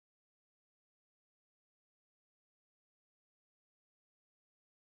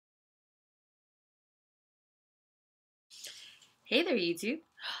Hey there, YouTube.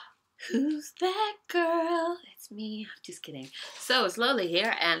 Who's that girl? It's me. I'm just kidding. So it's Lola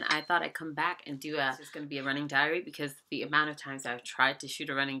here, and I thought I'd come back and do it's going to be a running diary because the amount of times I've tried to shoot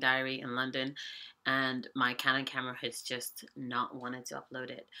a running diary in London and my Canon camera has just not wanted to upload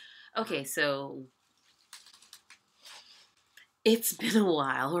it. Okay, so it's been a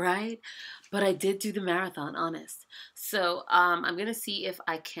while, right? But I did do the marathon, honest. So I'm going to see if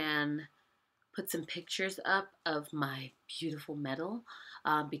I can put some pictures up of my beautiful medal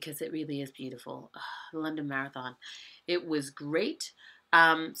because it really is beautiful. London Marathon. It was great.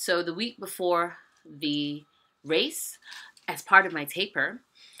 So the week before the race, as part of my taper,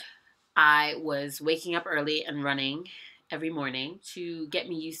 I was waking up early and running every morning to get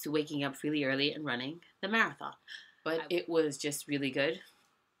me used to waking up really early and running the marathon. But it was just really good.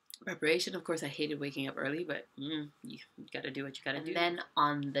 Preparation, of course, I hated waking up early, but you gotta do what you gotta do. And then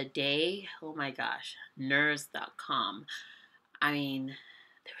on the day, oh my gosh, nerves.com. I mean,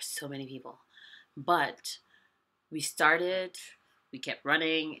 there were so many people, but we started, we kept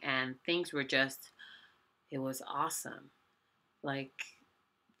running, and things were just, it was awesome. Like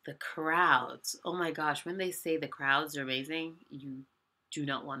the crowds, oh my gosh, when they say the crowds are amazing, you do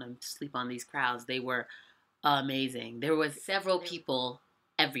not want to sleep on these crowds. They were amazing. There was several people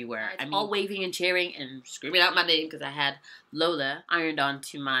everywhere. I mean, all waving and cheering and screaming out my name because I had Lola ironed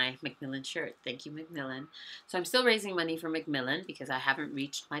onto my Macmillan shirt. Thank you, Macmillan. So I'm still raising money for Macmillan because I haven't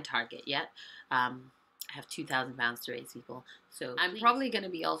reached my target yet. I have 2,000 pounds to raise, people. So I'm probably going to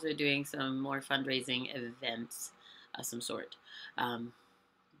be also doing some more fundraising events of some sort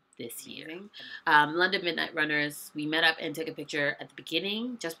this year. London Midnight Runners, we met up and took a picture at the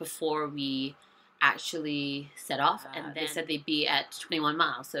beginning, just before we actually set off, and they said they'd be at 21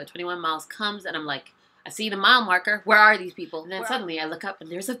 miles. So 21 miles comes, and I'm like, I see the mile marker. Where are these people? And then suddenly I look up,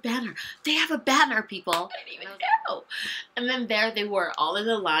 and there's a banner. They have a banner, people. I didn't even know. And then there they were, all in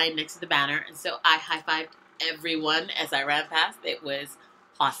a line next to the banner. And so I high-fived everyone as I ran past. It was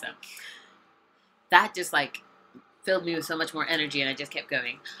awesome. That just like filled me with so much more energy, and I just kept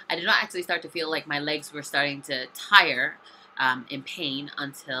going. I did not actually start to feel like my legs were starting to tire in pain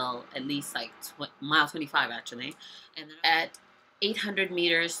until at least like mile 25 actually. And then at 800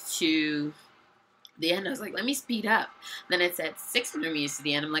 meters to the end, I was like, let me speed up. Then it's at 600 meters to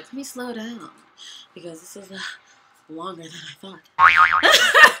the end. I'm like, let me slow down because this is longer than I thought.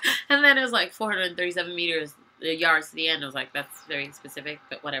 And then it was like 437 yards to the end. I was like, that's very specific,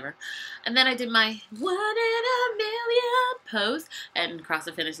 but whatever. And then I did my 1 in a million pose and crossed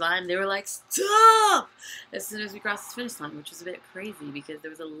the finish line. They were like, stop! As soon as we crossed the finish line, which was a bit crazy because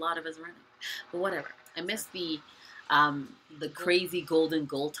there was a lot of us running. But whatever. I missed the crazy golden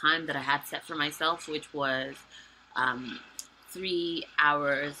goal time that I had set for myself, which was 3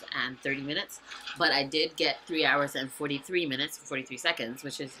 hours and 30 minutes. But I did get 3 hours and 43 minutes, 43 seconds,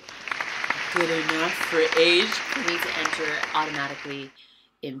 which is good enough for age for me to enter automatically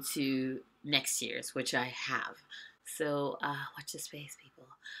into next year's, which I have. So watch this space, people.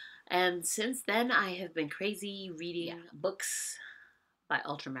 And since then, I have been crazy reading books by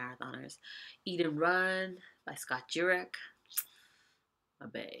ultramarathoners. Eat and Run by Scott Jurek. My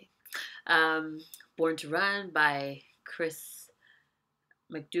bae. Born to Run by Chris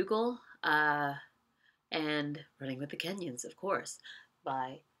McDougall. And Running with the Kenyans, of course,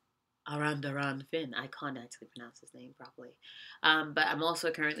 by Arandaran Finn. I can't actually pronounce his name properly. But I'm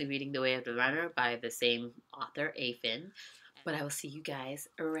also currently reading The Way of the Runner by the same author, A. Finn. But I will see you guys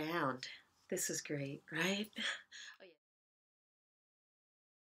around. This was great, right?